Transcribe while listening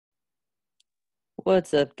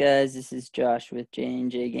What's up, guys? This is Josh with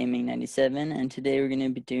J&J Gaming 97, and today we're going to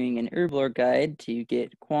be doing an herblore guide to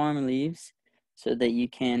get quorum leaves so that you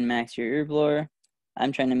can max your herblore.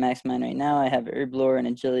 I'm trying to max mine right now. I have herblore and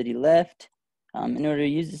agility left. In order to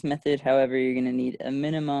use this method, however, you're going to need a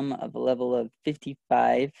minimum of a level of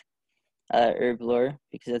 55 herblore,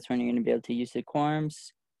 because that's when you're going to be able to use the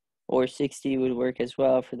quorums, or 60 would work as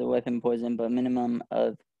well for the weapon poison, but minimum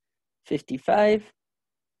of 55.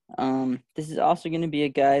 This is also going to be a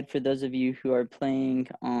guide for those of you who are playing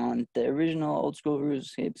on the original old school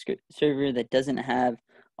RuneScape server that doesn't have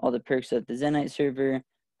all the perks of the Zenite server,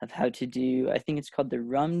 of how to do, I think it's called the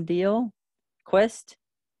Rum Deal quest.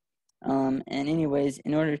 And anyways,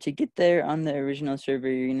 in order to get there on the original server,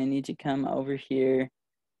 you're going to need to come over here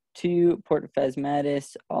to Port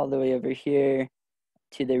Phasmatis, all the way over here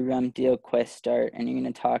to the Rum Deal quest start, and you're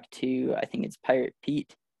going to talk to, I think it's Pirate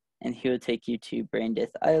Pete, and he'll take you to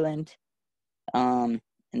Braindeath Island.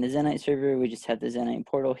 In the Zenite server, we just have the Zenite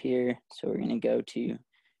portal here, so we're going to go to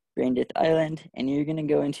Braindeath Island, and you're going to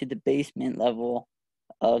go into the basement level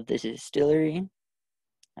of the distillery.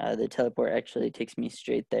 The teleport actually takes me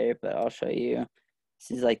straight there, but I'll show you.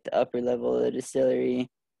 This is like the upper level of the distillery.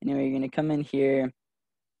 Anyway, you're going to come in here,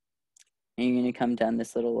 and you're going to come down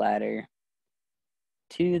this little ladder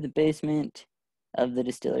to the basement of the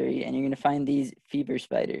distillery, and you're going to find these fever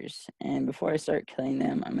spiders. And before I start killing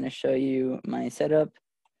them, I'm going to show you my setup.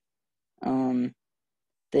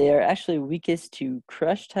 They are actually weakest to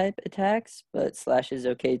crush type attacks, but slash is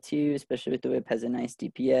okay too, especially with the whip has a nice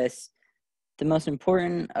DPS. The most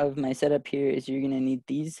important of my setup here is you're going to need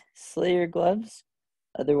these Slayer gloves.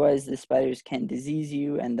 Otherwise, the spiders can disease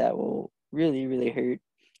you, and that will really, really hurt.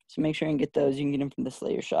 So make sure and get those. You can get them from the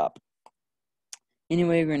Slayer shop.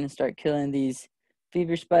 Anyway, we're going to start killing these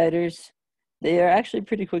fever spiders. They are actually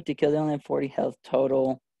pretty quick to kill. They only have 40 health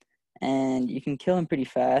total, and you can kill them pretty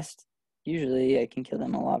fast. Usually I can kill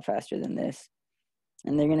them a lot faster than this.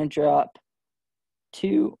 And they're going to drop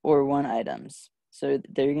 2 or 1 items. So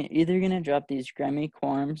they're either going to drop these grimy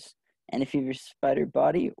quorums and a fever spider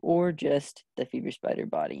body, or just the fever spider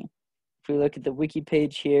body. If we look at the wiki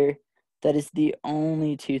page here, that is the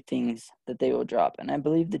only 2 things that they will drop. And I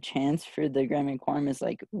believe the chance for the grimy quorum is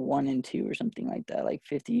like 1 in 2 or something like that, like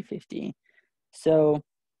 50-50. So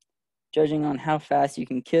judging on how fast you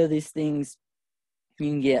can kill these things, you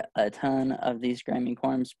can get a ton of these grimy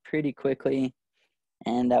quorums pretty quickly,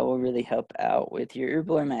 and that will really help out with your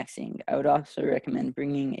herblore maxing. I would also recommend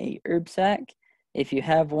bringing a herb sack. If you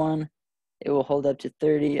have one, it will hold up to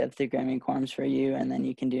 30 of the grimy quorums for you, and then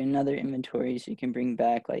you can do another inventory, so you can bring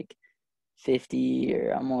back like 50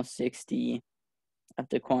 or almost 60 of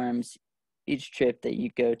the quorums each trip that you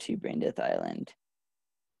go to Braindeath Island.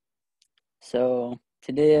 So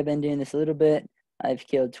today I've been doing this a little bit. I've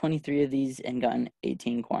killed 23 of these and gotten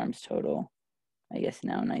 18 quorums total. I guess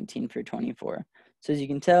now 19 for 24. So as you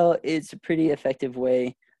can tell, it's a pretty effective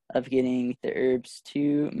way of getting the herbs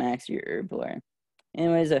to max your herblore.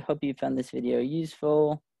 Anyways, I hope you found this video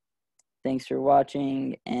useful. Thanks for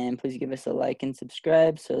watching, and please give us a like and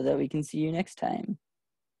subscribe so that we can see you next time.